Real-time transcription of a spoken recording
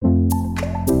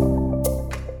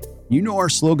You know our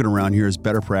slogan around here is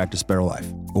better practice, better life.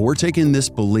 But we're taking this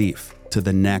belief to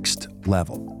the next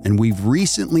level. And we've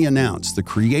recently announced the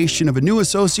creation of a new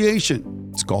association.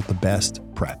 It's called the Best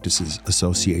Practices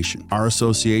Association. Our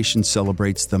association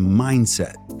celebrates the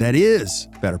mindset that is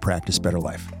better practice, better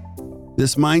life.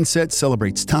 This mindset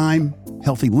celebrates time,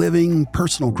 healthy living,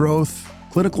 personal growth,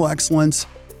 clinical excellence,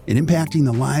 and impacting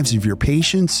the lives of your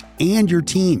patients and your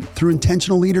team through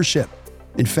intentional leadership.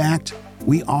 In fact,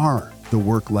 we are the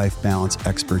work-life balance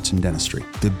experts in dentistry.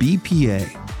 The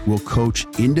BPA will coach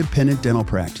independent dental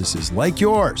practices like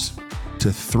yours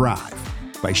to thrive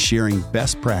by sharing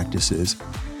best practices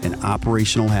and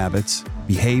operational habits,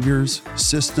 behaviors,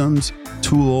 systems,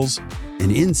 tools,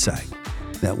 and insight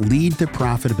that lead to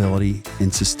profitability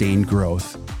and sustained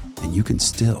growth, and you can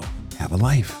still have a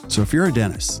life. So if you're a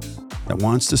dentist that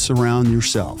wants to surround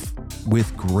yourself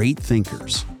with great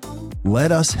thinkers,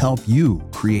 let us help you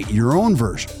create your own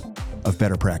version of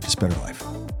better practice, better life.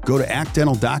 Go to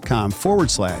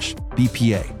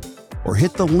actdental.com/BPA or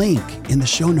hit the link in the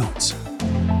show notes.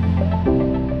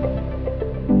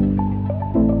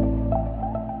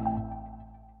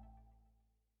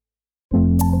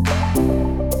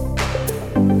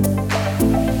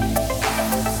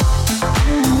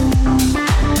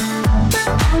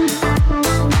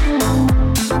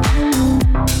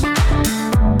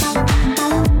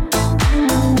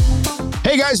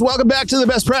 Welcome back to the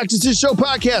Best Practices Show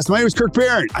podcast. My name is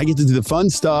Byrne. I get to do the fun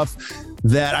stuff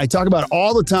that I talk about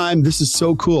all the time. This is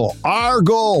so cool. Our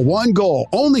goal, one goal,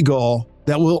 only goal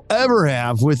that we'll ever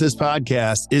have with this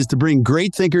podcast is to bring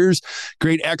great thinkers,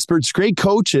 great experts, great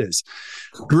coaches,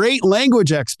 great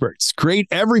language experts, great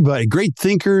everybody, great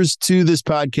thinkers to this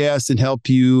podcast and help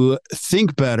you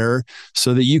think better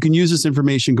so that you can use this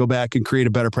information, go back and create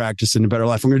a better practice and a better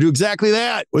life. I'm going to do exactly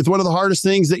that with one of the hardest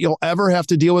things that you'll ever have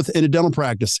to deal with in a dental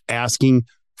practice, asking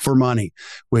for money,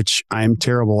 which I'm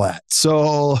terrible at.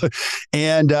 So,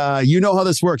 and you know how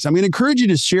this works. I'm going to encourage you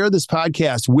to share this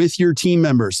podcast with your team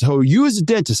members. So you as a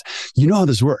dentist, you know how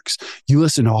this works. You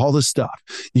listen to all this stuff.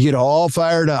 You get all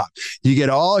fired up. You get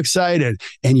all excited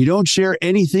and you don't share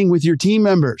anything with your team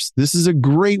members. This is a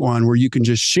great one where you can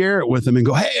just share it with them and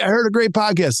go, hey, I heard a great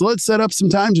podcast. So let's set up some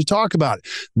time to talk about it.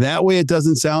 That way it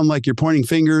doesn't sound like you're pointing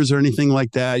fingers or anything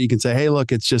like that. You can say, hey,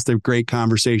 look, it's just a great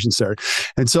conversation starter.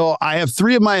 And so I have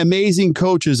three of my amazing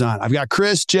coaches on. I've got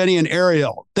Chris, Jenni, and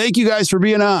Ariel. Thank you guys for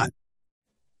being on.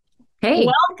 Hey,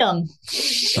 welcome.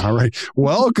 All right.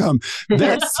 Welcome.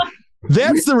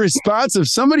 That's the response of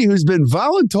somebody who's been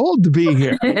voluntold to be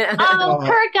here. Kirk,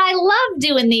 I love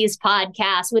doing these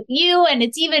podcasts with you, and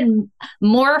it's even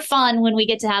more fun when we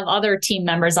get to have other team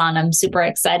members on. I'm super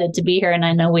excited to be here, and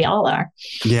I know we all are.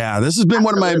 Yeah, this has been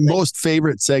one of my most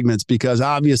favorite segments because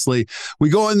obviously we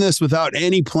go in this without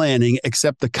any planning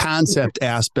except the concept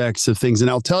aspects of things. And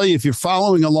I'll tell you, if you're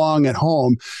following along at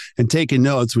home and taking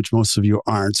notes, which most of you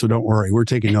aren't, so don't worry, we're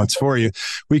taking notes for you.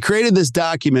 We created this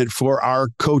document for our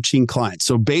coaching clients.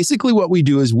 So basically what we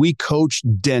do is we coach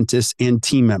dentists and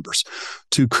team members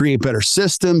to create better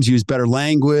systems, use better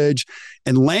language,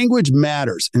 and language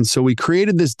matters. And so we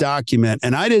created this document,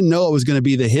 and I didn't know it was going to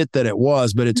be the hit that it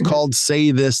was, but it's called Say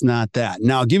This, Not That.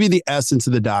 Now, I'll give you the essence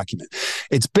of the document.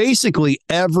 It's basically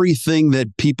everything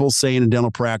that people say in a dental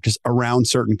practice around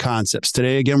certain concepts.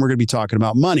 Today, again, we're going to be talking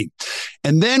about money.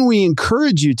 And then we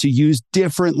encourage you to use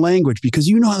different language because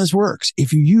you know how this works.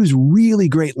 If you use really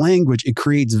great language, it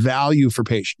creates value for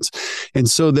patients. And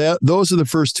so those are the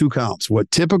first two columns, what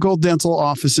typical dental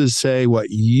offices say, what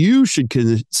you should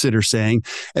consider saying.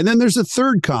 And then there's a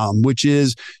third column, which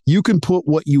is you can put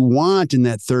what you want in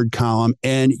that third column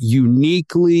and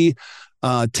uniquely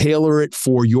tailor it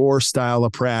for your style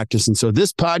of practice. And so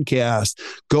this podcast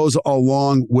goes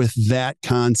along with that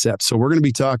concept. So we're going to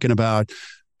be talking about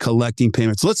collecting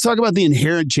payments. Let's talk about the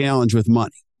inherent challenge with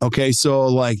money. Okay,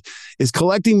 so is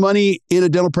collecting money in a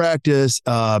dental practice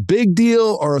a big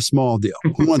deal or a small deal?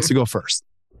 Who wants to go first?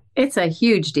 It's a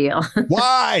huge deal.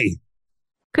 Why?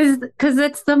 Because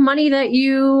it's the money that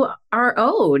you are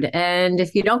owed. And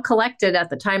if you don't collect it at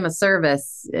the time of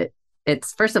service,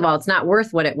 it's first of all, it's not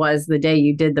worth what it was the day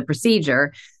you did the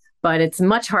procedure, but it's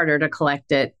much harder to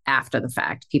collect it after the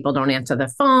fact. People don't answer their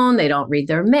phone. They don't read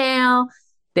their mail.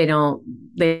 They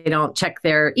don't check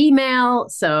their email.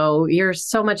 So you're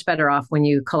so much better off when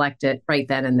you collect it right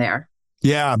then and there.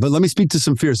 Yeah, but let me speak to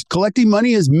some fears. Collecting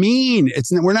money is mean.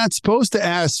 We're not supposed to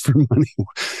ask for money.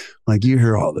 You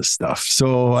hear all this stuff.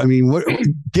 So, I mean,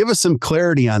 give us some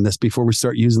clarity on this before we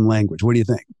start using language. What do you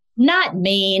think? Not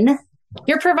mean.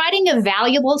 You're providing a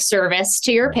valuable service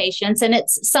to your patients, and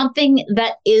it's something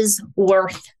that is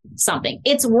worth something.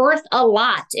 It's worth a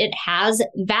lot. It has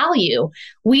value.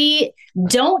 We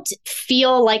don't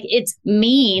feel like it's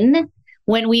mean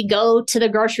when we go to the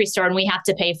grocery store and we have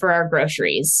to pay for our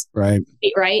groceries. Right.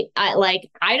 Right.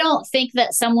 I don't think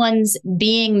that someone's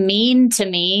being mean to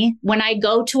me when I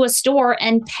go to a store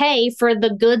and pay for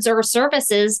the goods or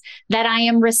services that I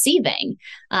am receiving.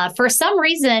 For some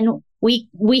reason,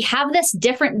 we have this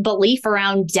different belief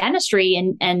around dentistry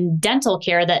and dental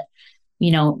care that,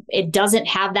 it doesn't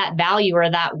have that value or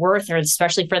that worth, or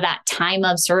especially for that time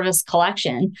of service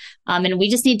collection. And we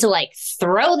just need to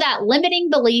throw that limiting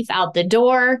belief out the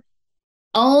door,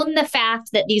 own the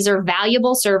fact that these are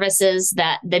valuable services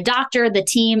that the doctor, the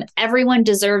team, everyone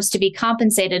deserves to be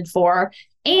compensated for.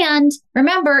 And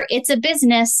remember, it's a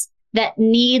business that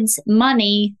needs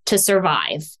money to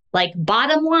survive.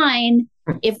 Bottom line,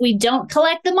 if we don't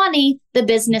collect the money, the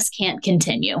business can't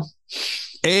continue.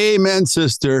 Amen,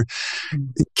 sister.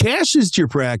 Cash is to your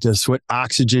practice what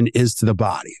oxygen is to the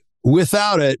body.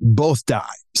 Without it, both die.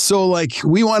 So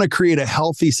we want to create a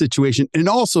healthy situation. And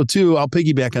also too, I'll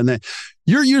piggyback on that.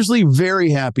 You're usually very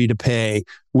happy to pay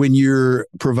when you're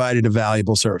provided a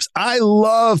valuable service. I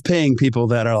love paying people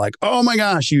that are like, oh my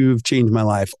gosh, you've changed my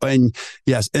life. And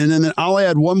yes. And then I'll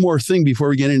add one more thing before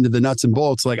we get into the nuts and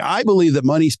bolts. I believe that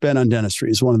money spent on dentistry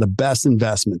is one of the best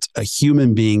investments a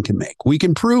human being can make. We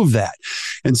can prove that.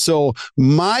 And so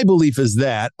my belief is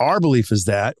that, our belief is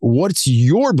that, what's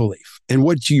your belief and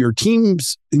what your team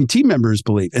members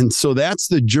believe? And so that's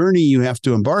the journey you have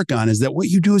to embark on, is that what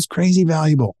you do is crazy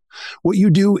valuable. What you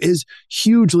do is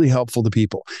hugely helpful to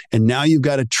people. And now you've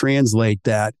got to translate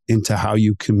that into how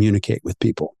you communicate with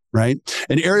people, right?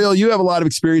 And Ariel, you have a lot of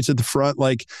experience at the front.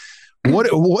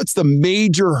 What's the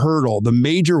major hurdle, the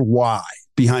major why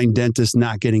behind dentists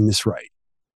not getting this right?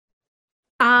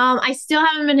 I still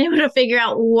haven't been able to figure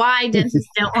out why dentists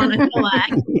don't want to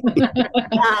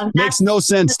collect. Makes no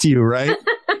sense to you, right?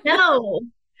 No.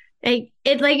 Like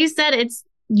you said, it's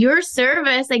your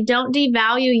service. Don't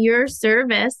devalue your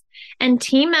service. And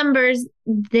team members,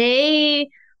 they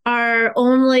are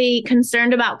only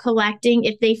concerned about collecting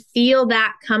if they feel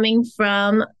that coming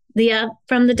from the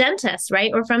dentist,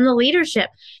 right? Or from the leadership.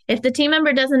 If the team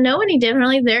member doesn't know any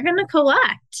differently, they're going to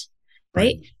collect,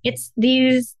 right? It's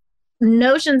these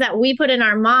notions that we put in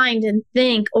our mind and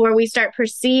think, or we start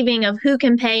perceiving of who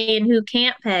can pay and who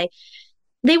can't pay.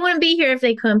 They wouldn't be here if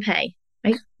they couldn't pay.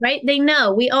 Right? They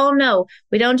know. We all know.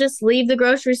 We don't just leave the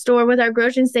grocery store with our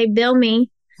groceries and say, bill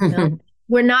me. No.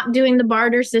 We're not doing the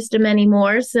barter system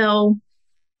anymore. So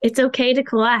it's okay to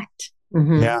collect.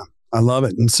 Mm-hmm. Yeah, I love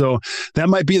it. And so that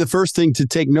might be the first thing to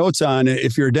take notes on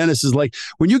if you're a dentist, is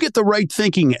when you get the right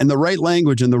thinking and the right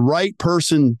language and the right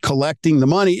person collecting the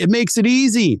money, it makes it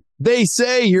easy. They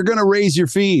say you're going to raise your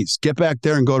fees. Get back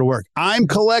there and go to work. I'm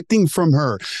collecting from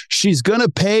her. She's going to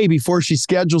pay before she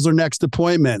schedules her next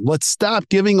appointment. Let's stop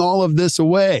giving all of this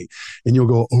away. And you'll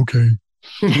go, okay.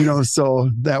 So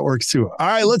that works too. All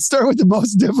right, let's start with the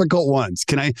most difficult ones.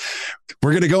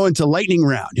 We're going to go into lightning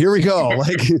round. Here we go.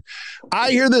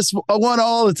 I hear this one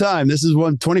all the time. This is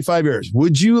 25 years.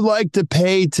 Would you like to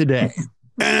pay today?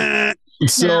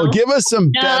 So give us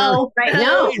some better. Right?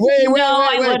 No. Wait,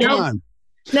 come on.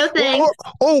 No thanks.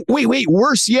 Wait.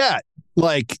 Worse yet.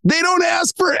 They don't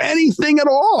ask for anything at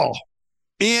all.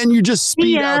 And you just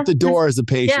speed out the door as a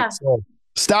patient. Yeah. So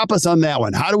stop us on that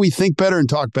one. How do we think better and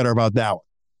talk better about that one?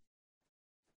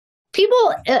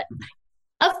 People,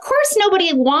 of course,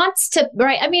 nobody wants to,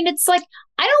 right? I mean, it's I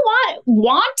don't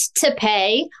want to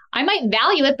pay. I might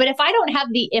value it, but if I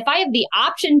have the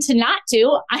option to not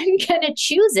to, I'm going to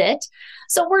choose it.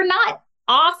 So we're not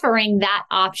offering that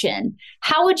option.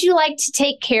 How would you like to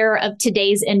take care of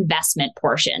today's investment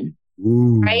portion?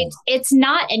 Ooh. Right? It's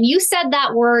not, and you said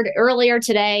that word earlier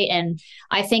today. And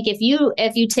I think if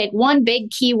you take one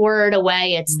big key word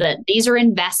away, it's that these are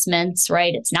investments,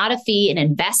 right? It's not a fee. An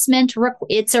investment,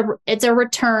 it's a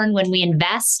return. When we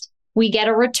invest, we get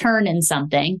a return in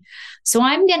something. So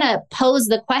I'm going to pose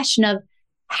the question of,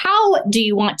 how do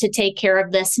you want to take care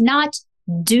of this? Not,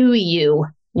 do you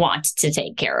want to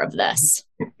take care of this?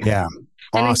 Yeah. Awesome.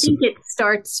 And I think it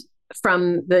starts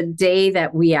from the day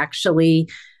that we actually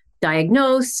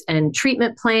diagnose and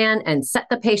treatment plan and set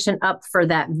the patient up for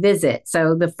that visit.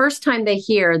 So the first time they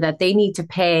hear that they need to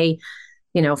pay,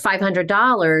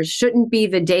 $500 shouldn't be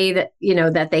the day that,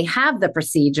 that they have the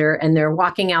procedure and they're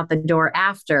walking out the door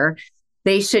after.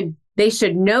 They should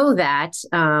know that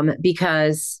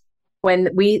because when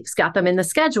we got them in the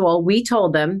schedule, we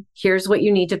told them, here's what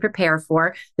you need to prepare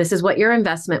for. This is what your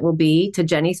investment will be. To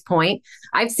Jenni's point,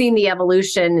 I've seen the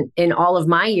evolution in all of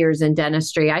my years in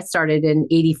dentistry. I started in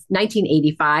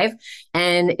 1985,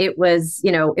 and it was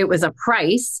a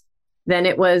price. Then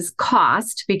it was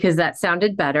cost, because that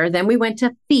sounded better. Then we went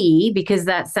to fee, because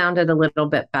that sounded a little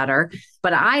bit better.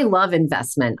 But I love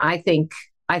investment. I think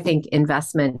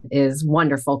investment is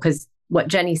wonderful, because what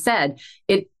Jenni said,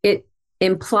 it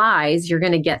implies you're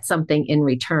going to get something in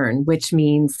return, which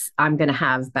means I'm going to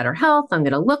have better health. I'm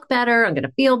going to look better. I'm going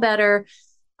to feel better.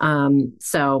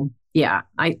 So yeah,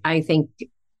 I think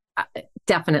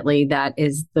definitely that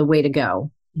is the way to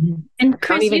go. And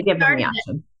Chris, don't even give them the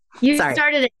option. You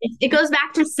started it. It goes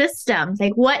back to systems.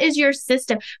 Like, what is your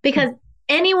system? Because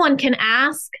anyone can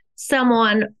ask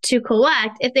someone to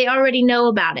collect if they already know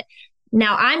about it.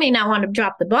 Now, I may not want to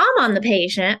drop the bomb on the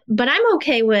patient, but I'm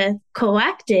okay with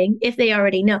collecting if they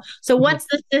already know. So what's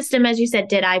the system? As you said,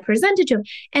 did I present it to them?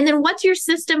 And then what's your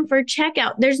system for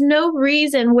checkout? There's no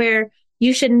reason where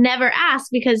you should never ask,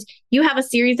 because you have a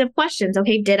series of questions.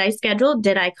 Okay, did I schedule?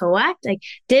 Did I collect? Like,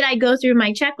 did I go through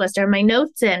my checklist? Are my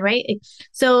notes in, right?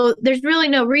 So there's really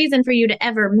no reason for you to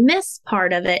ever miss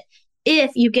part of it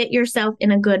if you get yourself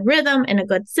in a good rhythm and a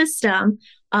good system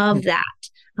of that.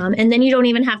 And then you don't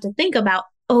even have to think about,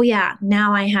 oh yeah,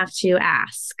 now I have to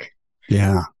ask.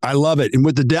 Yeah, I love it. And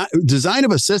with the design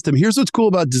of a system, here's what's cool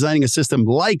about designing a system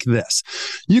like this.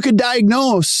 You can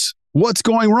diagnose what's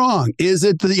going wrong.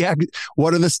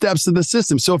 What are the steps of the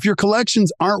system? So if your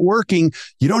collections aren't working,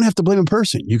 you don't have to blame a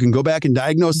person. You can go back and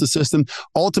diagnose the system.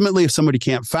 Ultimately, if somebody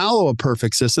can't follow a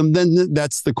perfect system, then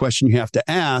that's the question you have to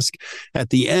ask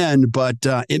at the end. But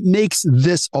it makes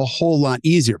this a whole lot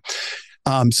easier.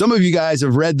 Some of you guys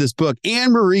have read this book.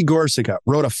 Anne-Marie Gorsica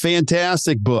wrote a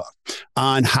fantastic book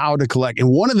on how to collect. And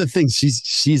one of the things,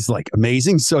 she's like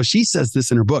amazing. So she says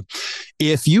this in her book: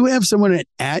 if you have someone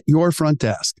at your front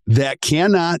desk that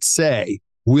cannot say,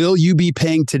 will you be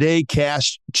paying today,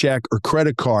 cash, check, or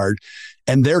credit card,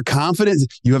 and they're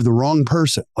confident, you have the wrong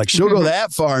person. Like, she'll go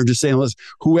that far and just saying, listen,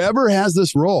 whoever has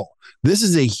this role, this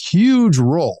is a huge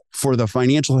role for the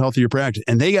financial health of your practice.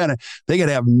 And they gotta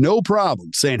have no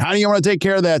problem saying, how do you want to take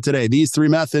care of that today? These 3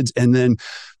 methods, and then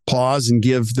pause and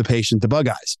give the patient the bug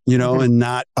eyes, and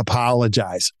not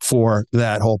apologize for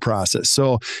that whole process.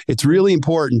 So it's really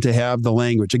important to have the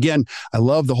language. Again, I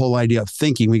love the whole idea of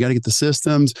thinking. We got to get the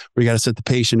systems, we got to set the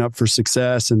patient up for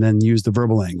success, and then use the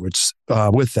verbal language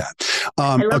with that.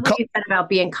 I love what you said about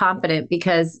being confident,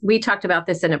 because we talked about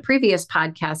this in a previous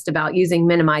podcast about using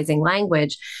minimizing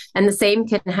language. And the same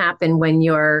can happen when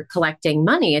you're collecting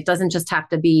money. It doesn't just have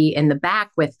to be in the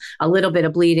back with a little bit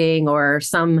of bleeding or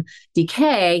some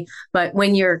decay. But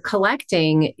when you're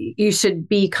collecting, you should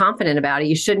be confident about it.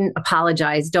 You shouldn't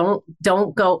apologize. Don't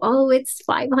go, oh, it's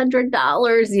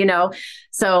 $500,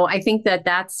 So I think that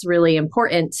that's really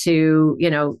important to,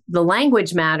 the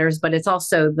language matters, but it's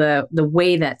also the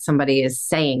way that somebody is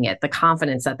saying it, the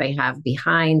confidence that they have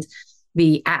behind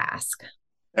the ask.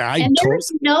 And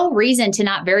there's no reason to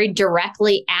not very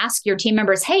directly ask your team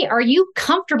members, hey, are you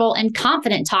comfortable and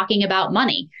confident talking about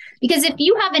money? Because if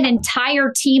you have an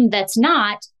entire team that's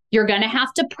not, you're going to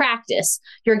have to practice.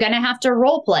 You're going to have to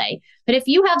role play. But if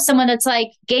you have someone that's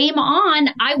like, game on,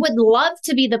 I would love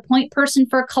to be the point person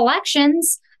for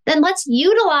collections, then let's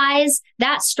utilize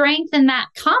that strength and that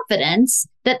confidence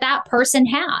that person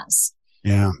has.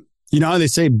 Yeah. You know how they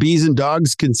say bees and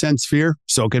dogs can sense fear?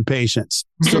 So can patients.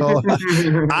 So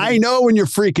I know when you're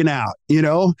freaking out,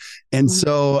 and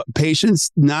so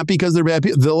patients, not because they're bad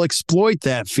people, they'll exploit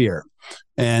that fear.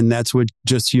 And that's what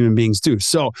just human beings do.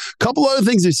 So a couple other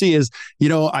things you see is,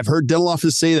 I've heard dental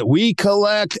offices say that we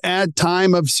collect at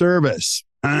time of service.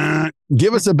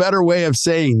 Give us a better way of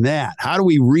saying that. How do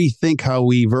we rethink how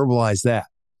we verbalize that?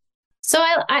 So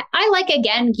I like,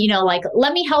 again,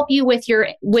 let me help you with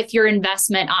your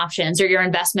investment options or your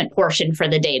investment portion for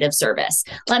the date of service.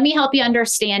 Let me help you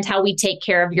understand how we take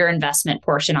care of your investment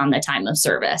portion on the time of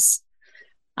service.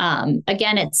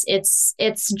 Again,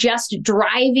 it's just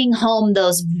driving home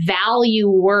those value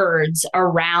words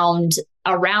around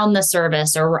the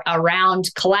service or around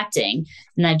collecting.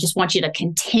 And I just want you to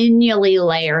continually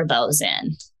layer those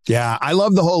in. Yeah, I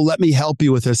love the whole let me help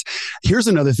you with this. Here's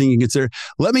another thing you can consider.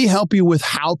 Let me help you with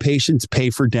how patients pay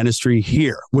for dentistry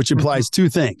here, which implies 2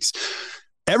 things.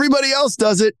 Everybody else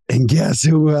does it, and guess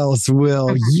who else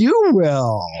will? You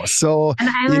will. So, and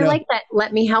I like that.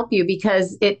 Let me help you,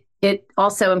 because it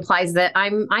also implies that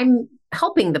I'm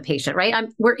helping the patient, right?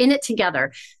 We're in it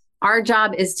together. Our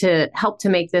job is to help to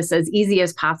make this as easy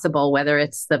as possible, whether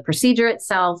it's the procedure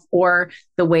itself or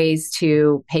the ways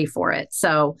to pay for it.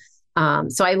 So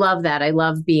So I love that. I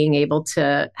love being able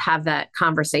to have that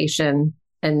conversation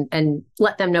and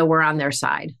let them know we're on their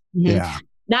side. Yeah.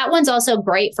 That one's also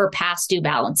great for past due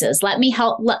balances. Let me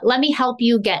help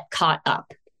you get caught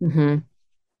up. Mm-hmm.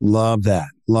 Love that.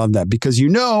 Love that. Because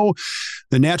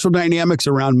the natural dynamics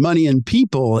around money and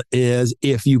people is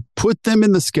if you put them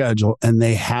in the schedule and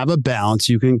they have a balance,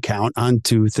 you can count on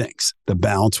two things. The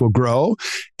balance will grow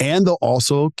and they'll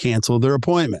also cancel their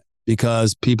appointment,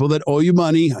 because people that owe you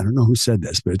money, I don't know who said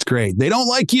this, but it's great. They don't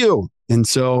like you. And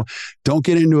so don't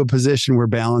get into a position where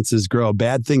balances grow.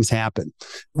 Bad things happen.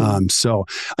 So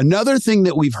another thing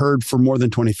that we've heard for more than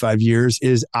 25 years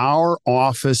is our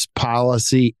office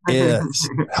policy is.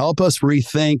 Help us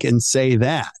rethink and say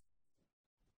that.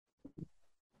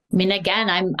 I mean, again,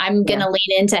 I'm going to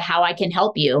lean into how I can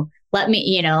help you.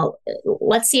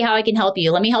 Let's see how I can help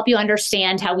you. Let me help you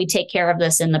understand how we take care of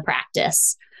this in the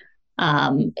practice.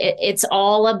 It's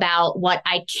all about what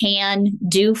I can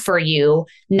do for you,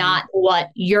 not what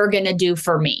you're going to do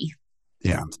for me.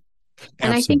 Yeah.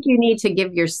 And I think you need to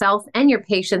give yourself and your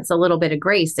patients a little bit of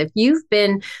grace. If you've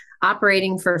been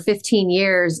operating for 15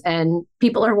 years and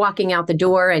people are walking out the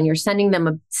door and you're sending them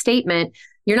a statement,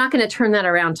 you're not going to turn that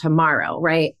around tomorrow,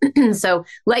 right? So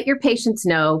let your patients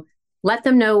know. Let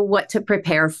them know what to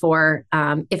prepare for.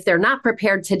 If they're not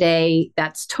prepared today,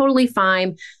 that's totally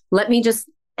fine. Let me just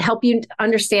help you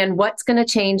understand what's going to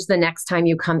change the next time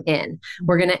you come in.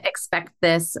 We're going to expect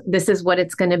this. This is what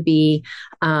it's going to be.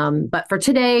 But for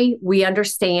today, we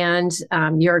understand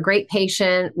you're a great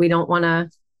patient. We don't want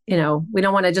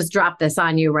to, just drop this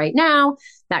on you right now,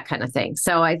 that kind of thing.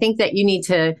 So I think that you need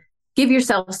to give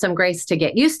yourself some grace to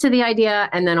get used to the idea,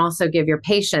 and then also give your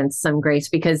patients some grace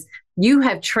because you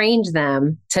have trained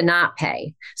them to not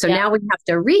pay. So now we have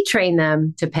to retrain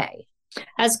them to pay.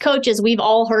 As coaches, we've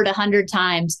all heard 100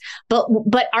 times, but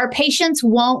our patients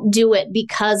won't do it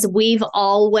because we've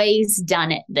always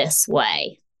done it this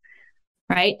way.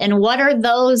 Right. And what are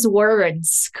those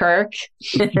words, Kirk?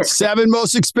 7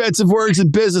 most expensive words in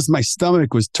business. My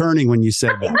stomach was turning when you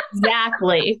said that.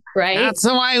 Exactly. Right. That's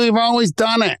the way we've always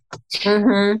done it.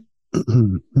 Mm-hmm.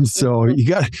 So you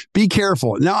got to be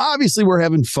careful. Now, obviously, we're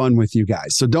having fun with you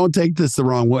guys, so don't take this the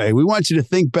wrong way. We want you to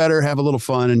think better, have a little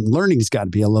fun, and learning's got to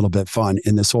be a little bit fun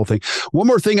in this whole thing. One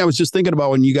more thing I was just thinking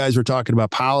about when you guys were talking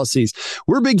about policies.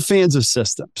 We're big fans of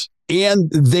systems, and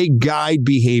they guide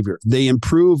behavior. They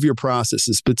improve your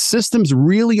processes, but systems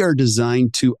really are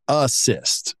designed to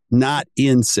assist, not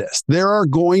insist. There are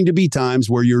going to be times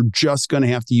where you're just going to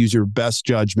have to use your best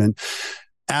judgment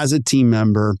as a team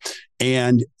member.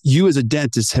 And you as a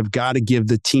dentist have got to give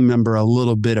the team member a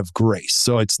little bit of grace.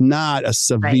 So it's not a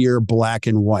severe black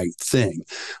and white thing.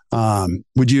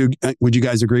 Would you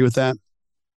guys agree with that?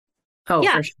 Oh,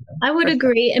 yeah, for sure. I would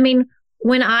agree. I mean,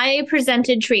 when I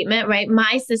presented treatment, right,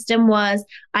 my system was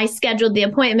I scheduled the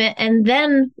appointment and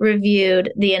then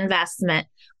reviewed the investment.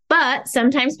 But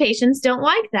sometimes patients don't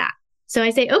like that. So I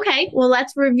say, okay, well,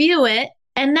 let's review it.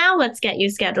 And now let's get you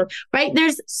scheduled, right?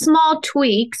 There's small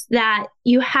tweaks that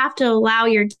you have to allow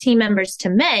your team members to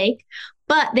make,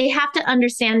 but they have to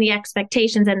understand the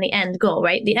expectations and the end goal,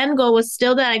 right? The end goal was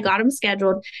still that I got them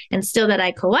scheduled and still that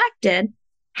I collected.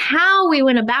 How we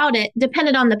went about it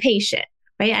depended on the patient,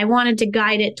 right? I wanted to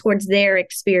guide it towards their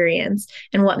experience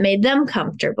and what made them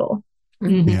comfortable.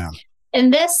 Mm-hmm. Yeah.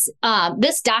 And this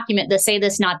document, the say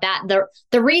this, not that,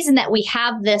 the reason that we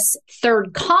have this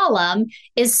third column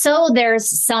is so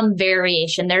there's some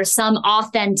variation, there's some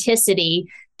authenticity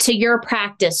to your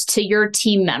practice, to your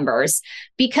team members,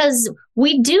 because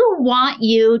we do want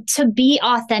you to be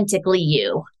authentically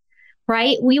you,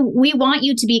 right? We want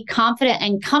you to be confident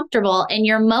and comfortable, and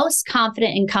you're most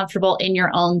confident and comfortable in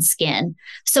your own skin.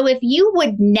 So if you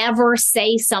would never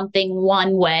say something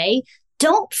one way,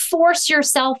 don't force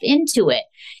yourself into it.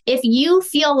 If you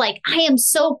feel like I am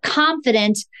so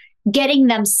confident getting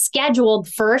them scheduled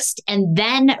first and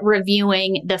then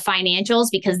reviewing the financials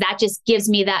because that just gives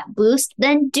me that boost,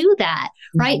 then do that,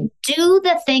 right? Do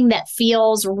the thing that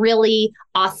feels really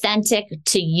authentic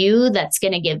to you that's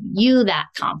going to give you that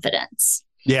confidence.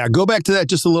 Yeah, go back to that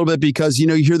just a little bit because,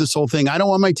 you hear this whole thing. I don't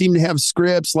want my team to have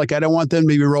scripts. Like, I don't want them to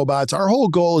be robots. Our whole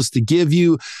goal is to give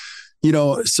you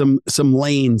some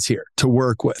lanes here to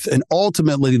work with. And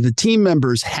ultimately, the team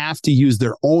members have to use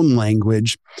their own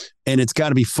language, and it's got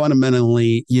to be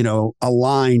fundamentally,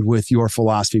 aligned with your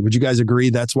philosophy. Would you guys agree?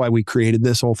 That's why we created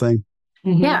this whole thing.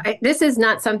 Mm-hmm. Yeah, this is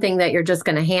not something that you're just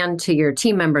going to hand to your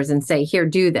team members and say, here,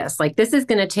 do this. Like, this is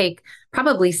going to take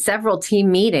probably several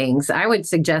team meetings. I would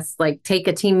suggest take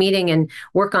a team meeting and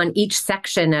work on each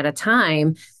section at a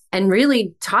time. and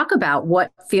really talk about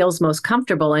what feels most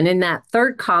comfortable. And in that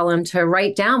third column, to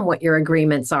write down what your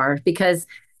agreements are, because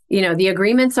the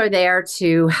agreements are there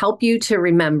to help you to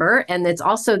remember, and it's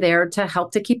also there to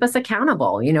help to keep us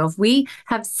accountable. If we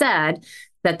have said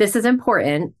that this is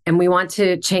important and we want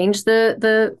to change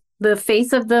the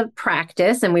face of the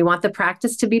practice and we want the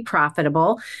practice to be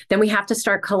profitable, then we have to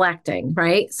start collecting,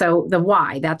 right? So the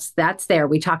why, that's there.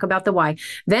 We talk about the why.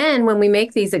 Then when we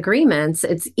make these agreements,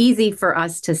 it's easy for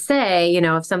us to say,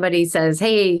 if somebody says,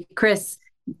 hey, Chris,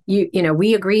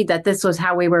 we agreed that this was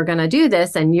how we were going to do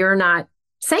this, and you're not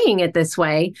saying it this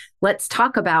way. Let's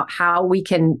talk about how we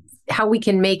can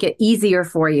make it easier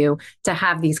for you to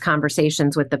have these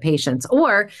conversations with the patients.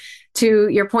 Or to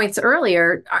your points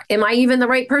earlier, am I even the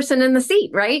right person in the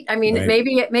seat, right? I mean,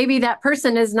 right. maybe that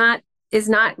person is not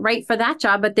right for that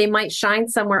job, but they might shine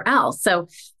somewhere else. So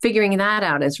figuring that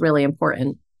out is really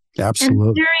important. Absolutely.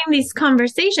 And during these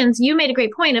conversations, you made a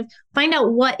great point of find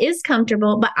out what is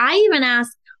comfortable. But I even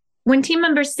ask, when team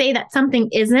members say that something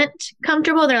isn't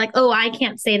comfortable, they're like, oh, I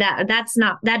can't say that.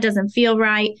 That doesn't feel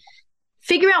right.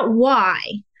 Figure out why,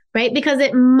 right? Because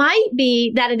it might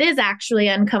be that it is actually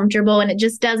uncomfortable and it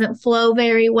just doesn't flow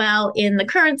very well in the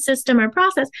current system or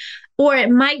process. Or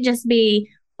it might just be,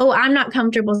 oh, I'm not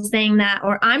comfortable saying that,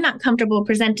 or I'm not comfortable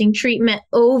presenting treatment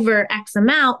over X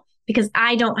amount because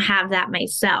I don't have that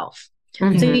myself.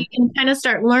 Mm-hmm. So you can kind of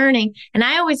start learning. And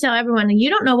I always tell everyone, you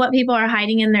don't know what people are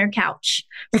hiding in their couch.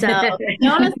 So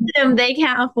don't assume they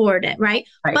can't afford it, right?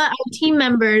 But our team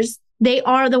members, they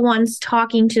are the ones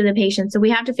talking to the patient. So we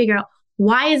have to figure out,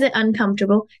 why is it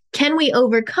uncomfortable? Can we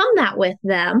overcome that with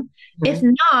them? Mm-hmm. If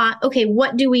not, okay,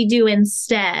 what do we do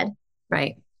instead?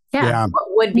 Right. Yeah. What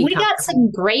would be we got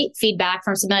some great feedback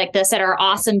from something like this at our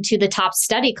Awesome to the Top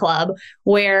Study Club,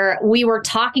 where we were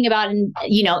talking about,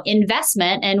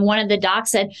 investment. And one of the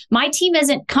docs said, my team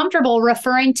isn't comfortable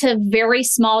referring to very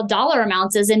small dollar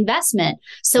amounts as investment.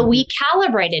 So we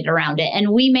calibrated around it,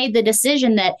 and we made the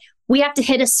decision that we have to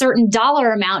hit a certain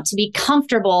dollar amount to be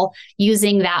comfortable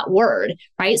using that word,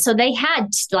 right? So they had,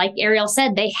 like Ariel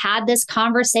said, they had this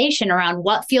conversation around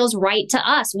what feels right to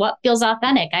us, what feels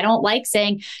authentic. I don't like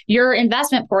saying your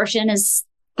investment portion is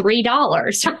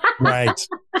 $3. Right.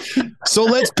 So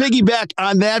let's piggyback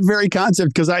on that very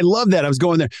concept, because I love that. I was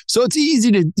going there. So it's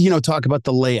easy to, talk about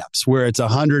the layups where it's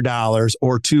 $100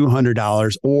 or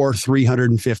 $200 or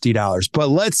 $350. But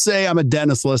let's say I'm a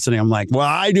dentist listening. I'm like, well,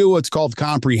 I do what's called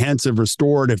comprehensive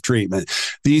restorative treatment.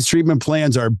 These treatment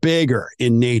plans are bigger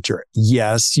in nature.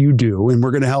 Yes, you do. And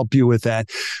we're going to help you with that.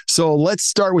 So let's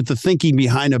start with the thinking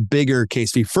behind a bigger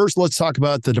case fee. First, let's talk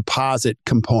about the deposit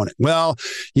component. Well,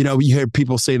 you hear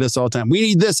people say this all the time. We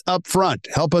need this up front.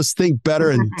 Help us think better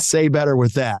and say better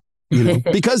with that.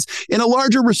 Because in a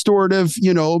larger restorative,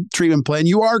 treatment plan,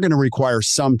 you are going to require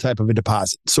some type of a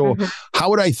deposit. So how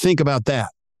would I think about that?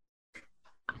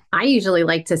 I usually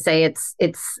like to say it's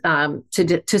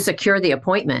to secure the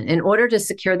appointment. In order to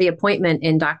secure the appointment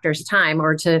in doctor's time,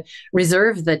 or to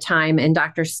reserve the time in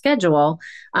doctor's schedule,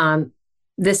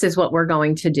 this is what we're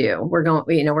going to do. We're going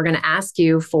to ask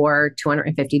you for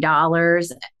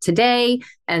 $250 today,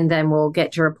 and then we'll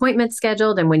get your appointment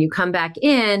scheduled. And when you come back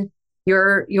in,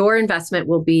 your investment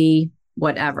will be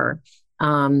whatever.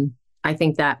 I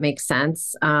think that makes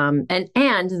sense. And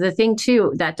the thing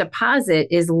too, that deposit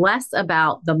is less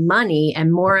about the money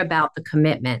and more about the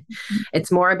commitment.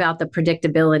 It's more about the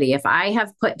predictability. If I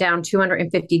have put down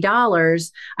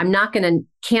 $250, I'm not going to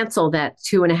cancel that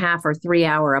 2.5 or 3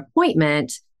 hour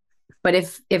appointment. But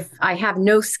if I have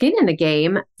no skin in the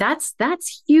game, that's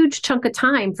huge chunk of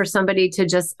time for somebody to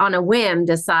just on a whim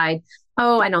decide,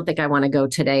 oh, I don't think I want to go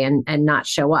today, and not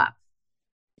show up.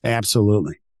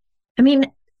 Absolutely. I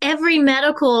mean, every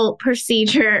medical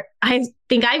procedure, I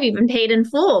think I've even paid in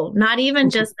full, not even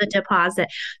just the deposit.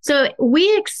 So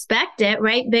we expect it,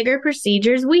 right? Bigger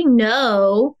procedures, we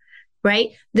know,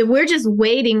 right, that we're just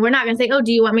waiting. We're not going to say, oh,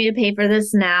 do you want me to pay for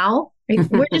this now? Right?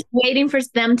 We're just waiting for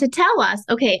them to tell us,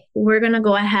 okay, we're going to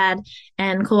go ahead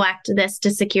and collect this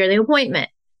to secure the appointment.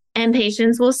 And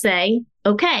patients will say,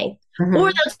 okay. Or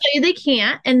they'll tell you they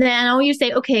can't. And then you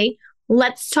say, okay,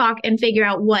 let's talk and figure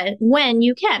out when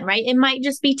you can, right? It might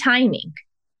just be timing.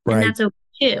 Right. And that's okay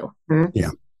too. Yeah,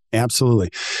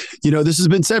 absolutely. This has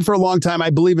been said for a long time.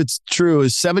 I believe it's true,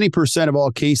 is 70% of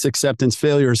all case acceptance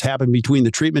failures happen between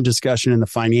the treatment discussion and the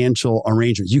financial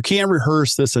arrangements. You can't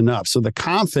rehearse this enough. So the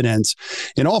confidence,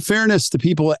 in all fairness to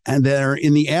people that are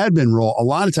in the admin role, a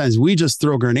lot of times we just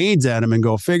throw grenades at them and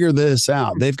go, figure this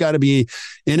out. They've got to be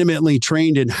intimately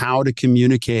trained in how to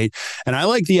communicate. And I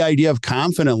like the idea of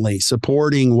confidently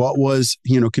supporting what was,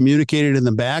 communicated in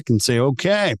the back, and say,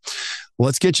 okay,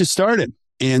 let's get you started.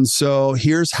 And so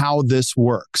here's how this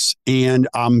works. And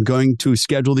I'm going to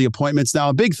schedule the appointments. Now,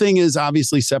 a big thing is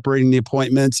obviously separating the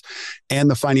appointments and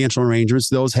the financial arrangements.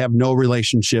 Those have no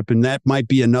relationship. And that might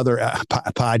be another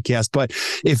podcast. But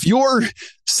if you're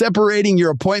separating your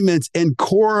appointments and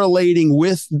correlating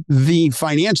with the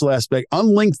financial aspect,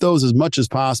 unlink those as much as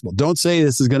possible. Don't say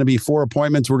this is going to be 4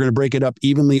 appointments. We're going to break it up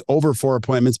evenly over 4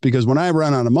 appointments, because when I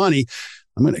run out of money,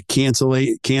 I'm going to cancel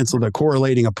the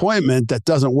correlating appointment that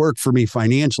doesn't work for me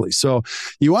financially. So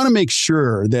you want to make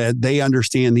sure that they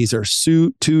understand these are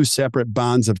 2 separate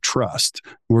bonds of trust.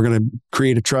 We're going to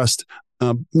create a trust,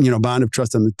 bond of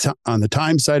trust on the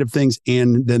time side of things,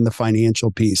 and then the financial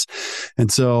piece.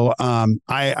 And so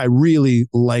I really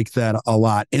like that a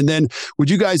lot. And then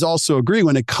would you guys also agree,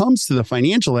 when it comes to the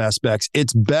financial aspects,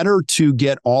 it's better to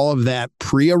get all of that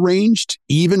prearranged,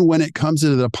 even when it comes to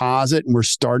the deposit and we're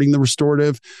starting the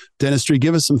restorative dentistry?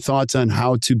 Give us some thoughts on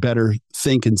how to better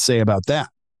think and say about that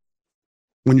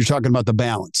when you're talking about the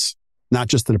balance, not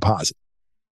just the deposit.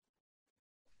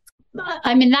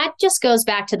 I mean, that just goes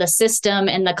back to the system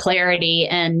and the clarity.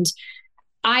 And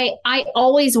I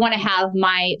always want to have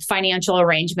my financial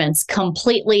arrangements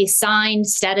completely signed,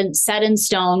 set in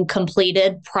stone,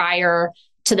 completed prior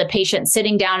to the patient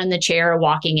sitting down in the chair,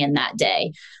 walking in that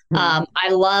day. I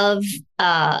love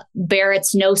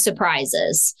Barrett's no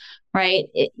surprises, right?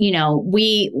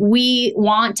 We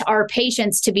want our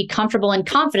patients to be comfortable and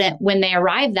confident when they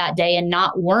arrive that day and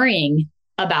not worrying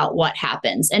about what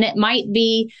happens. And it might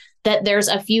be that there's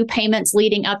a few payments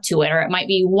leading up to it, or it might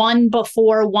be one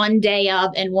before, one day of,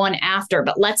 and one after.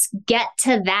 But let's get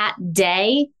to that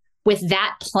day with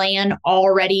that plan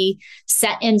already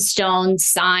set in stone,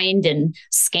 signed, and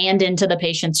scanned into the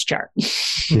patient's chart.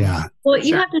 Yeah. Well,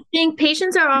 you have to think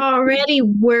patients are already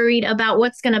worried about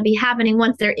what's going to be happening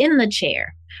once they're in the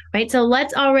chair, right? So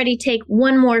let's already take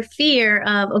one more fear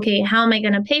of, okay, how am I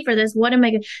going to pay for this?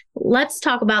 Let's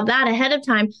talk about that ahead of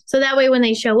time. So that way, when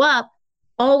they show up,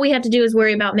 all we have to do is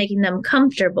worry about making them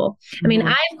comfortable. I mean,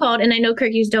 I've called, and I know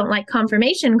Kirkies don't like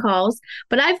confirmation calls,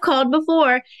 but I've called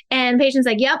before and patients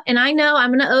like, yep, and I know I'm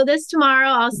going to owe this tomorrow.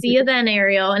 I'll see you then,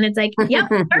 Ariel. And it's like, yep,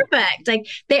 perfect. Like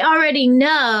they already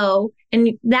know.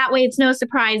 And that way it's no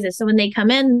surprises. So when they come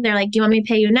in, they're like, do you want me to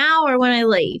pay you now or when I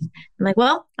leave? I'm like,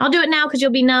 well, I'll do it now because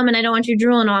you'll be numb and I don't want you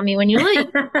drooling on me when you leave.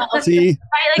 See,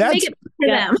 make it to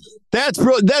them. That's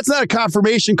not a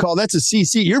confirmation call. That's a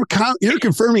CC. You're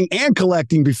confirming and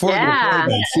collecting before the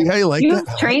appointment. See how you like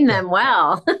that? Train them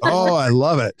well. Oh, I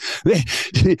love it.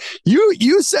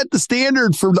 You set the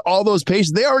standard for all those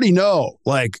patients. They already know,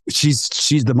 like she's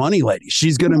the money lady.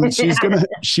 She's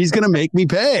gonna make me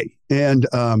pay. And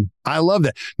I love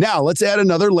that. Now let's add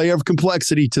another layer of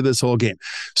complexity to this whole game.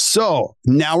 So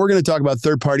now we're going to talk about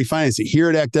third-party financing. Here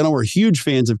at Act Dental, we're huge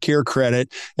fans of Care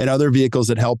Credit and other vehicles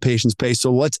that help patients pay.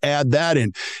 So let's add that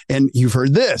in. And you've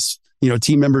heard this.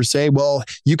 Team members say, well,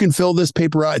 you can fill this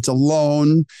paper out. It's a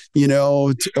loan,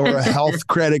 or a health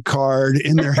credit card,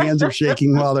 and their hands are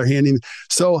shaking while they're handing.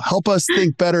 So help us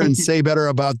think better and say better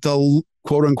about the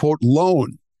quote unquote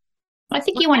loan. I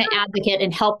think you want to advocate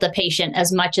and help the patient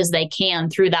as much as they can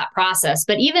through that process.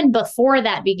 But even before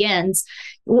that begins,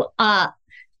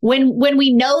 when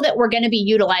we know that we're going to be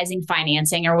utilizing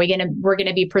financing, or we're going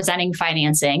to be presenting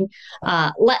financing,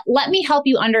 let me help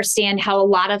you understand how a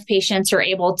lot of patients are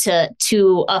able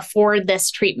to afford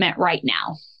this treatment right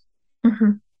now.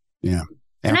 Mm-hmm. Yeah,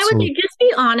 absolutely. And I would just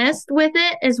be honest with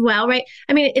it as well, right?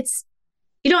 I mean,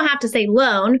 you don't have to say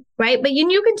loan, right? But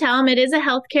you can tell them it is a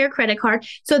healthcare credit card.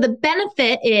 So the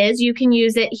benefit is you can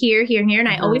use it here, here, and here. And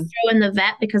I always throw in the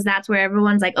vet because that's where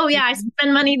everyone's like, oh yeah, I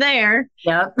spend money there.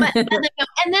 Yep. And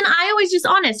then I always just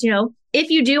honest,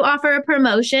 if you do offer a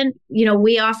promotion,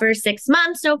 we offer 6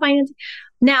 months, no financing.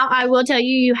 Now I will tell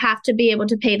you have to be able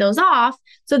to pay those off.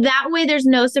 So that way there's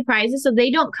no surprises. So they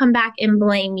don't come back and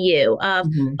blame you of,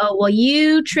 oh, well,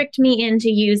 you tricked me into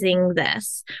using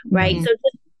this, right? So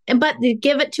but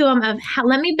give it to them of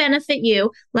let me benefit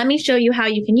you. Let me show you how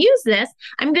you can use this.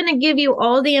 I'm going to give you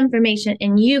all the information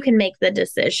and you can make the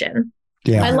decision.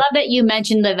 Yeah. I love that you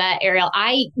mentioned the vet, Ariel.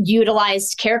 I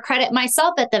utilized Care Credit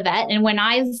myself at the vet. And when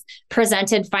I've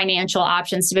presented financial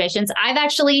options to patients, I've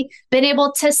actually been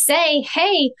able to say,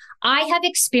 hey, I have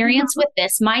experience with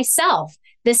this myself.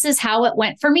 This is how it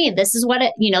went for me. This is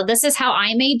this is how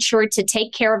I made sure to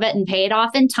take care of it and pay it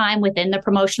off in time within the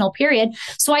promotional period.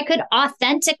 So I could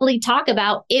authentically talk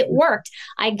about it worked.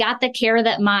 I got the care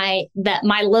that my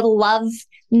little love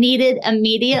needed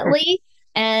immediately.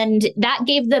 And that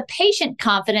gave the patient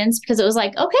confidence because it was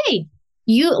like, okay,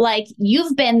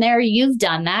 you've been there, you've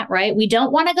done that, right? We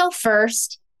don't want to go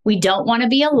first. We don't want to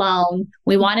be alone.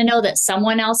 We want to know that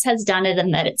someone else has done it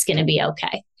and that it's going to be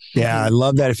okay. Yeah, I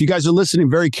love that. If you guys are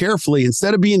listening very carefully,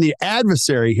 instead of being the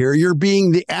adversary here, you're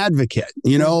being the advocate.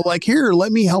 Like, here,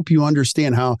 let me help you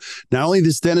understand how not only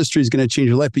this dentistry is going to change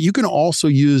your life, but you can also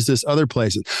use this other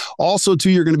places. Also,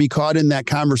 too, you're going to be caught in that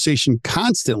conversation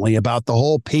constantly about the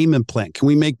whole payment plan. Can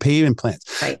we make payment plans?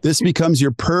 Right. This becomes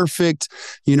your perfect,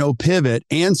 pivot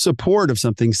and support of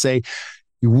something. Say,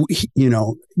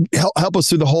 help us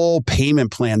through the whole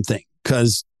payment plan thing,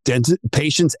 because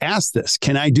patients ask this.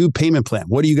 Can I do payment plan?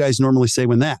 What do you guys normally say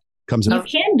when that comes up?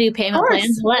 You can do payment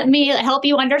plans. Let me help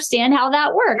you understand how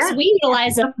that works. Yeah. We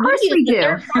utilize a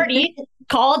third party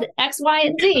called X, Y,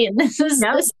 and Z, and this is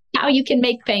how you can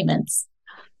make payments.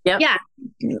 Yep. Yeah.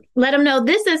 Let them know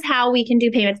this is how we can do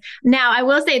payments. Now, I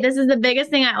will say this is the biggest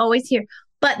thing I always hear,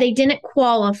 but they didn't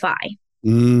qualify.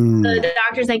 The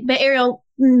doctor's like, but Ariel,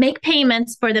 make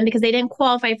payments for them because they didn't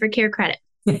qualify for care credit.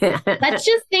 Let's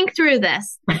just think through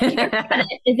this.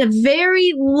 It's a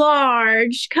very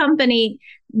large company.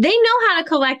 They know how to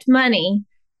collect money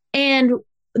and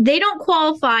they don't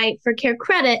qualify for care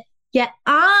credit, yet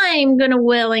I'm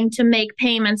willing to make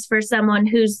payments for someone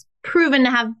who's proven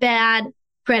to have bad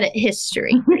credit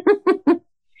history.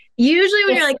 Usually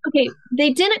when you're like, okay,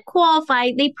 they didn't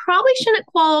qualify, they probably shouldn't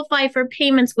qualify for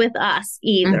payments with us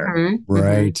either. Mm-hmm.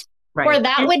 Right. Right. Or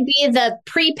that would be the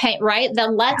prepay, right?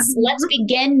 Let's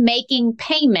begin making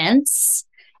payments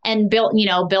and building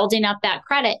up that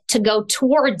credit to go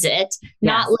towards it,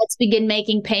 not let's begin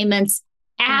making payments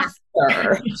after.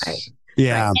 Right.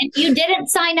 Yeah. And you didn't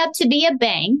sign up to be a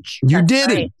bank. You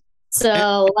didn't. Right.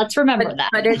 So let's remember that.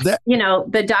 But it's,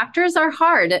 the doctors are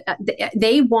hard.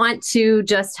 They want to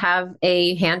just have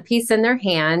a handpiece in their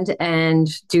hand and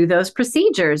do those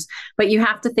procedures. But you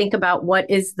have to think about what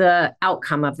is the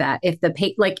outcome of that. If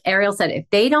like Ariel said, if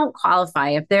they don't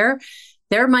qualify, if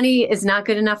their money is not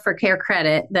good enough for care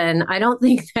credit, then I don't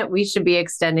think that we should be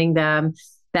extending them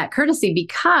that courtesy,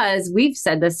 because we've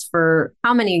said this for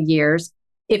how many years.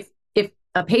 If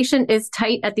a patient is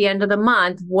tight at the end of the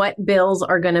month, what bills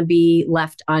are going to be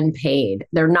left unpaid?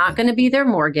 They're not going to be their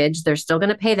mortgage. They're still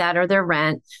going to pay that or their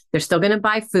rent. They're still going to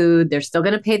buy food. They're still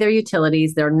going to pay their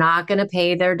utilities. They're not going to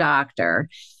pay their doctor.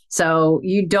 So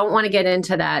you don't want to get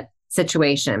into that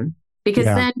situation, because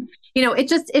then,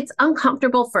 it's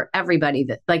uncomfortable for everybody.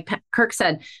 That, like Kirk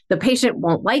said, the patient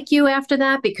won't like you after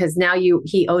that because now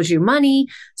he owes you money.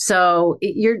 So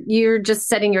you're just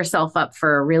setting yourself up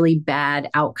for a really bad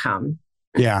outcome.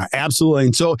 Yeah, absolutely.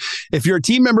 And so if you're a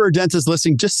team member or dentist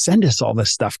listening, just send us all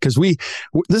this stuff, because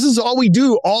this is all we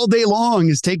do all day long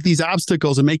is take these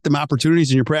obstacles and make them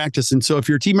opportunities in your practice. And so if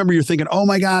you're a team member, you're thinking, oh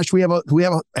my gosh, we have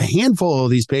a handful of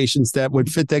these patients that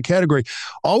would fit that category.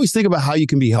 Always think about how you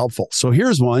can be helpful. So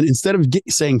here's one. Instead of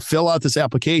saying, fill out this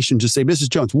application, just say, Mrs.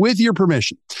 Jones, with your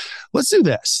permission, let's do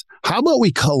this. How about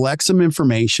we collect some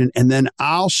information and then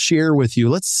I'll share with you.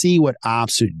 Let's see what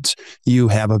options you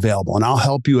have available and I'll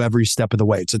help you every step of the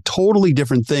way. It's a totally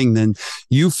different thing than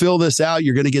you fill this out.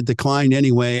 You're going to get declined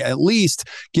anyway. At least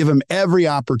give them every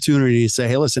opportunity to say,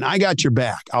 hey, listen, I got your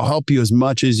back. I'll help you as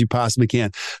much as you possibly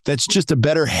can. That's just a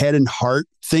better head and heart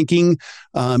thinking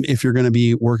if you're going to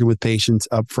be working with patients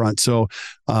up front. So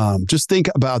just think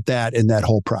about that in that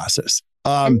whole process.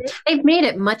 They've made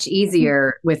it much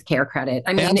easier with care credit.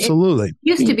 I mean, absolutely. It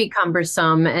used to be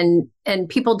cumbersome and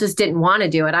people just didn't want to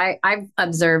do it. I've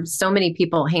observed so many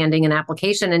people handing an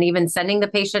application and even sending the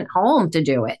patient home to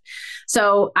do it.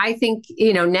 So I think,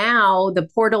 now the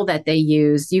portal that they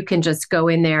use, you can just go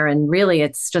in there and really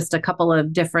it's just a couple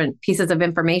of different pieces of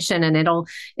information and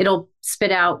it'll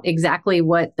spit out exactly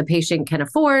what the patient can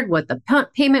afford, what the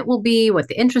payment will be, what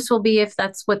the interest will be if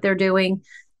that's what they're doing.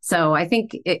 So I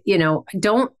think,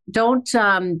 don't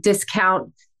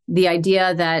discount the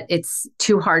idea that it's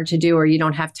too hard to do or you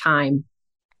don't have time.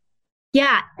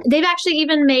 Yeah, they've actually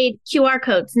even made QR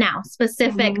codes now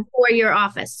specific for your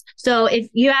office. So if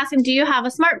you ask them, do you have a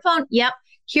smartphone? Yep.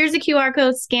 Here's a QR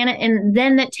code, scan it, and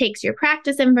then that takes your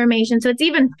practice information. So it's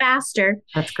even faster.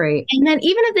 That's great. And then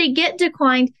even if they get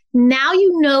declined, now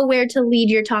you know where to lead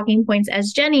your talking points,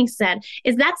 as Jenni said,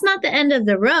 is that's not the end of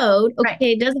the road. Okay, right.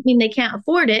 It doesn't mean they can't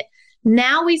afford it.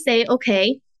 Now we say,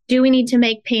 okay, do we need to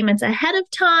make payments ahead of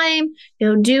time?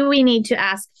 Do we need to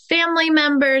ask family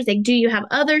members? Like, do you have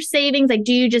other savings? Like,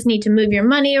 do you just need to move your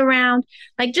money around?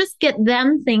 Like, just get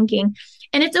them thinking.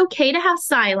 And it's okay to have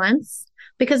silence.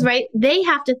 Because, right, they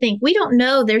have to think. We don't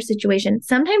know their situation.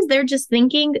 Sometimes they're just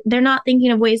thinking, they're not thinking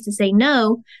of ways to say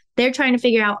no. They're trying to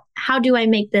figure out, how do I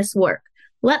make this work?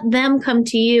 Let them come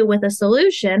to you with a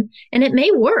solution and it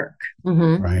may work.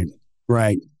 Mm-hmm.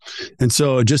 Right. And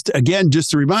so just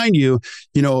to remind you,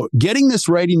 getting this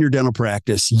right in your dental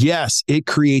practice, yes, it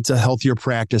creates a healthier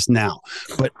practice now.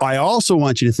 But I also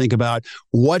want you to think about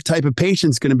what type of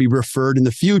patient's going to be referred in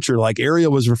the future, like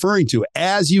Ariel was referring to.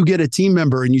 As you get a team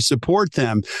member and you support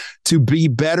them to be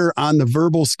better on the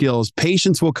verbal skills,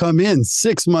 patients will come in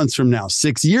 6 months from now,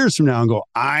 6 years from now and go,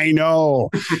 I know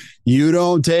you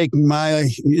don't take my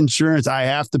insurance. I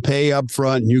have to pay up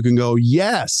front. And you can go,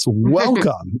 yes,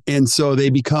 welcome. And so they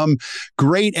become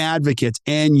great advocates,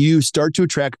 and you start to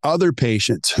attract other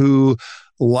patients who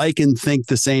like and think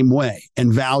the same way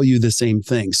and value the same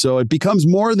thing. So it becomes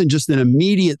more than just an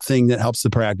immediate thing that helps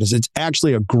the practice. It's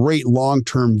actually a great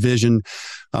long-term vision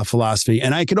philosophy.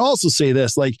 And I could also say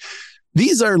this,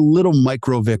 these are little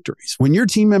micro victories. When your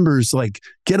team members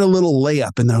get a little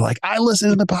layup and they're like, I listen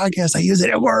to the podcast, I use it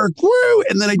at work, woo!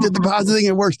 And then I did the positive thing,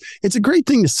 it works. It's a great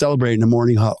thing to celebrate in the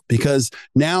morning huddle, because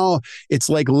now it's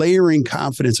like layering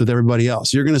confidence with everybody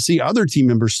else. You're going to see other team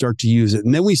members start to use it.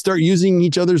 And then we start using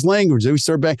each other's language. Then we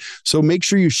start back. So make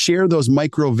sure you share those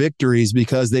micro victories,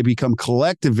 because they become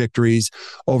collective victories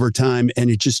over time. And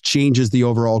it just changes the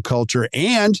overall culture.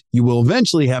 And you will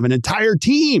eventually have an entire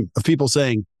team of people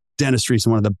saying, dentistry is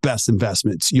one of the best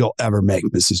investments you'll ever make,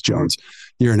 Mrs. Jones.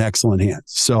 You're in excellent hands.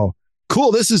 So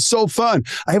cool. This is so fun.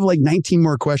 I have 19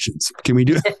 more questions. Can we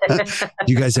do it?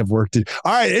 You guys have work to do.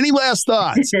 All right. Any last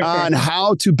thoughts on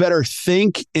how to better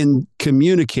think and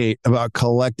communicate about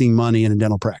collecting money in a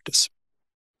dental practice?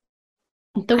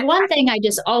 The one thing I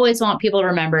just always want people to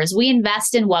remember is we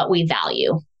invest in what we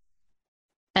value.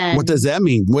 And what does that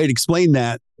mean? Wait, explain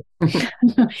that.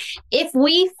 If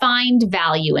we find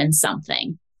value in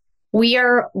something, we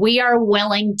are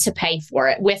willing to pay for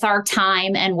it with our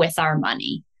time and with our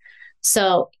money.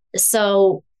 So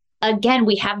again,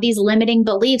 we have these limiting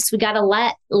beliefs. We got to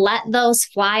let those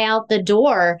fly out the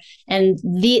door. And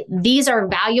these are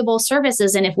valuable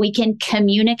services. And if we can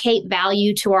communicate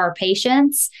value to our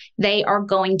patients, they are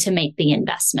going to make the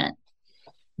investment.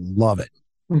 Love it.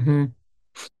 Mm-hmm.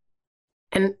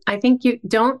 And I think you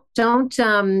don't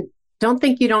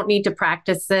think you don't need to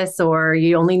practice this, or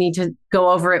you only need to go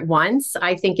over it once.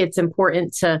 I think it's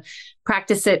important to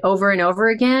practice it over and over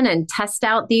again and test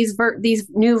out these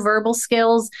new verbal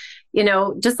skills.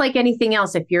 Just like anything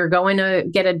else, if you're going to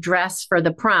get a dress for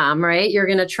the prom, right? You're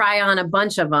going to try on a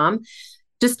bunch of them.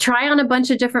 Just try on a bunch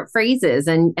of different phrases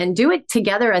and do it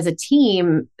together as a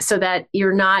team, so that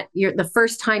you're the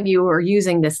first time you are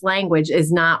using this language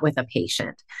is not with a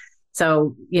patient.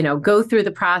 So, go through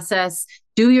the process,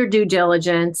 do your due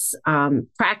diligence,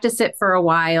 practice it for a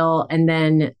while, and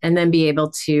then be able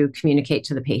to communicate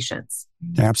to the patients.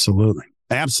 Absolutely.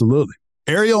 Absolutely.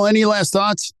 Ariel, any last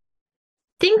thoughts?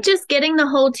 I think just getting the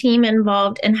whole team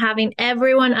involved and having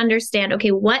everyone understand,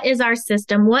 okay, what is our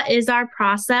system? What is our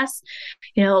process?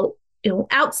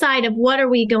 Outside of what are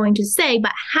we going to say,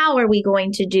 but how are we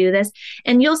going to do this?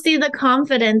 And you'll see the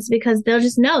confidence, because they'll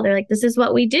just know, they're like, this is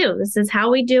what we do. This is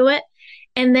how we do it.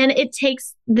 And then it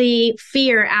takes the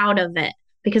fear out of it,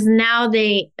 because now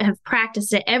they have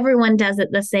practiced it. Everyone does it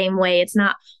the same way. It's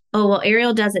not, oh, well,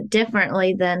 Ariel does it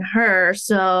differently than her,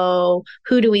 so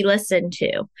who do we listen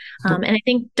to? And I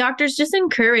think doctors just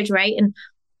encourage, right? And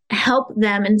help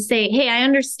them and say, hey, I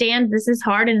understand this is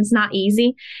hard and it's not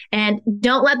easy. And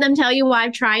don't let them tell you, well,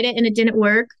 I've tried it and it didn't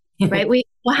work, right?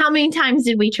 Well, how many times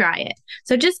did we try it?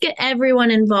 So just get everyone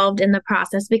involved in the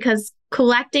process, because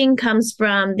collecting comes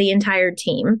from the entire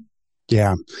team.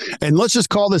 Yeah. And let's just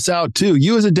call this out too.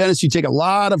 You as a dentist, you take a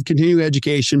lot of continuing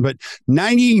education, but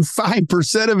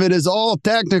 95% of it is all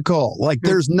technical.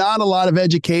 There's not a lot of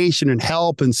education and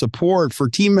help and support for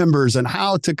team members on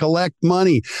how to collect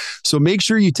money. So make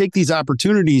sure you take these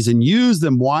opportunities and use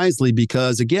them wisely,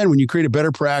 because again, when you create a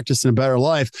better practice and a better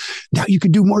life, now you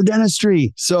can do more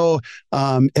dentistry. So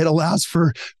it allows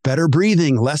for better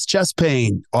breathing, less chest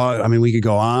pain. We could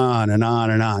go on and on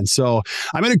and on. So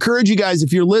I'm going to encourage you guys,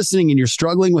 if you're listening and you're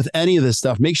struggling with any of this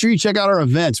stuff, make sure you check out our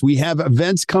events. We have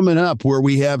events coming up where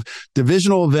we have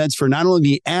divisional events for not only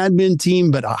the admin team,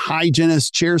 but a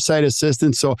hygienist, chairside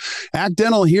assistant. So Act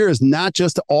Dental here is not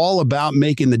just all about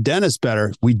making the dentist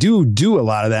better. We do a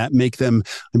lot of that,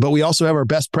 but we also have our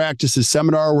best practices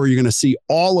seminar where you're going to see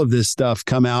all of this stuff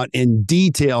come out in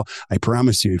detail. I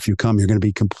promise you, if you come, you're going to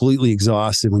be completely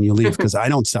exhausted when you leave, because I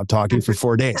don't stop talking for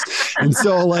 4 days. And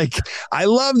so I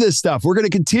love this stuff. We're going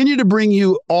to continue to bring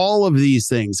you all of these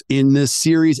things in this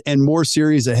series and more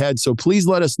series ahead. So please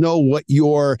let us know what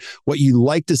you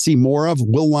like to see more of.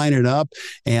 We'll line it up.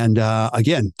 And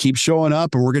again, keep showing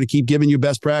up, and we're going to keep giving you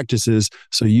best practices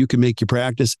so you can make your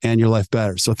practice and your life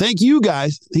better. So thank you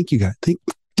guys. Thank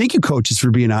you, coaches,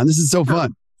 for being on. This is so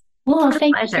fun. Well,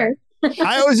 thank you.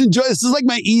 I always enjoy this. Is like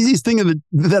my easiest thing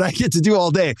that I get to do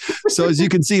all day. So as you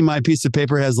can see, my piece of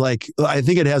paper has I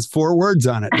think it has 4 words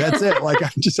on it. That's it. Like I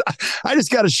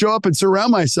just got to show up and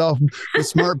surround myself with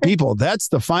smart people. That's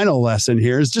the final lesson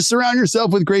here is just surround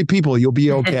yourself with great people. You'll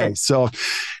be okay. So,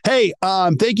 hey,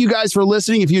 thank you guys for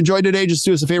listening. If you enjoyed today, just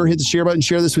do us a favor, hit the share button,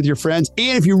 share this with your friends.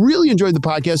 And if you really enjoyed the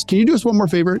podcast, can you do us one more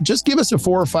favor? Just give us a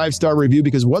 4 or 5 star review,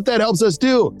 because what that helps us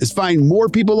do is find more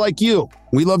people like you.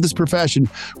 We love this profession.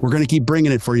 We're going to keep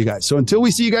bringing it for you guys. So until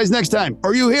we see you guys next time,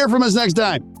 or you hear from us next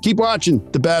time, keep watching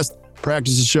the best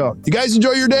practices show. You guys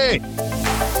enjoy your day.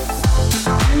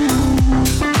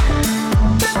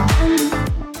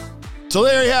 So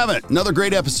there you have it. Another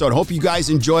great episode. Hope you guys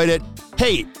enjoyed it.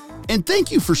 Hey, and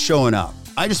thank you for showing up.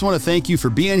 I just want to thank you for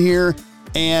being here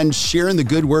and sharing the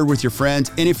good word with your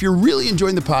friends. And if you're really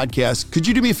enjoying the podcast, could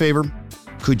you do me a favor?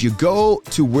 Could you go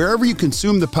to wherever you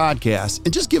consume the podcast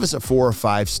and just give us a 4 or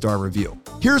 5 star review?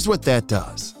 Here's what that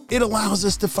does. It allows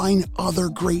us to find other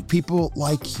great people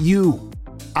like you.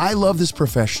 I love this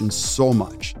profession so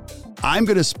much. I'm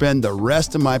going to spend the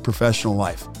rest of my professional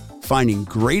life finding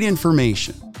great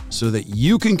information so that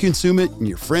you can consume it and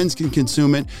your friends can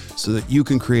consume it so that you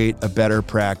can create a better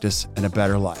practice and a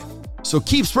better life. So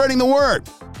keep spreading the word,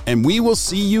 and we will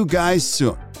see you guys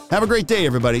soon. Have a great day,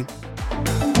 everybody.